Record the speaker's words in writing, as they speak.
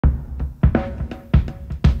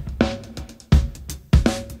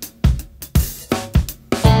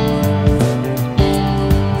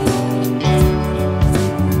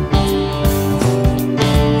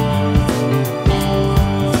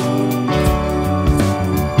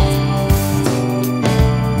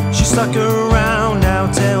stuck around, now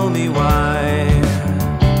tell me why.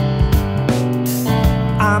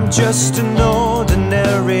 I'm just an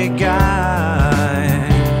ordinary guy.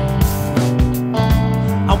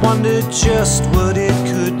 I wondered just what it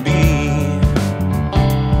could be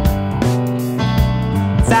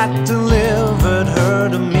that delivered her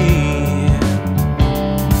to me.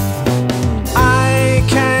 I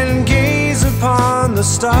can gaze upon the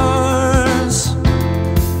stars,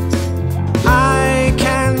 I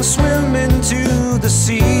can swim into the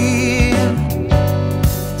sea,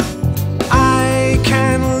 I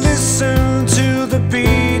can listen to the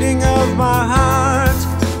beating of my heart,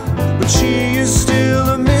 but she is still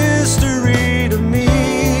a mystery to me.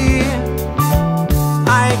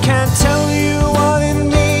 I can't tell you what it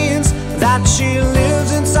means that she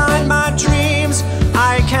lives inside my dreams.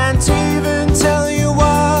 I can't even tell you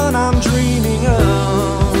what I'm dreaming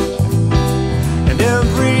of. And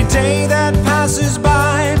every day that passes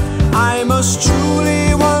by, I must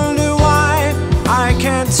truly wonder why. I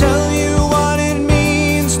can't tell you what it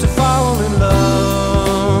means to fall in love.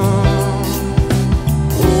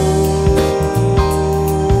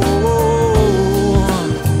 Oh,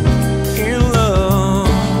 in love.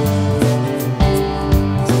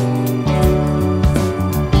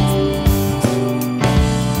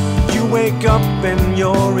 You wake up and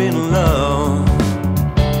you're in love.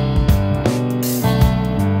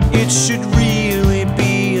 It should really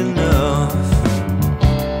be enough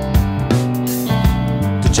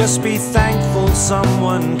to just be thankful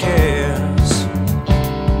someone cares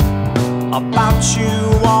about you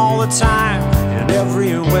all the time and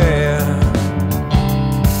everywhere.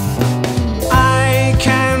 I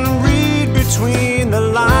can read between the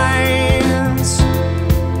lines,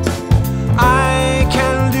 I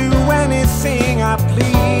can do anything I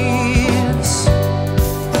please,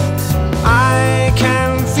 I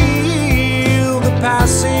can feel the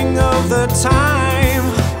passing of the time,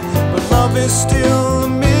 but love is still a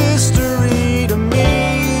mystery to me.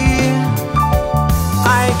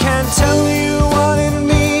 I can't tell you what it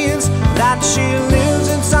means that she lives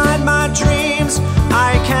inside my dreams.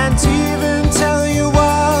 I can't even tell you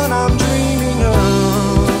what I'm dreaming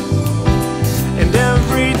of. And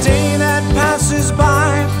every day that passes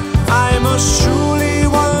by, I must truly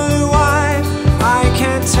wonder why. I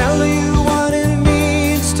can't tell you what it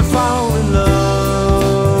means to fall in love.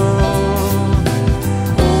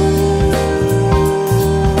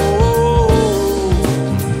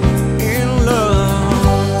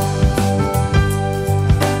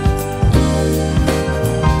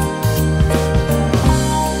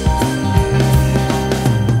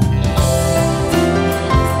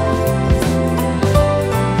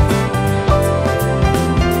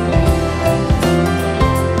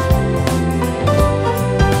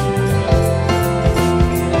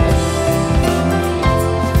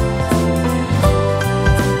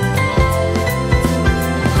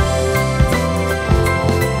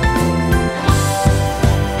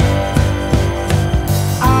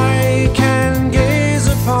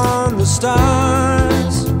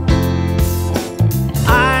 Stars,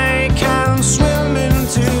 I can swim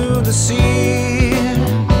into the sea,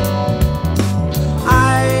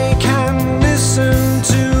 I can listen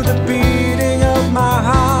to the beating of my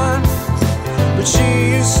heart, but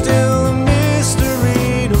she is still a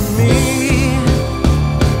mystery to me.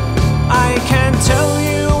 I can't tell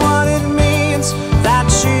you what it means that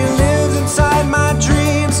she lives inside my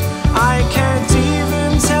dreams. I can't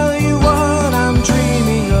even tell you what I'm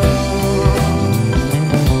dreaming of.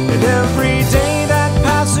 Every day that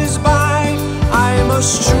passes by, I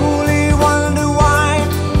must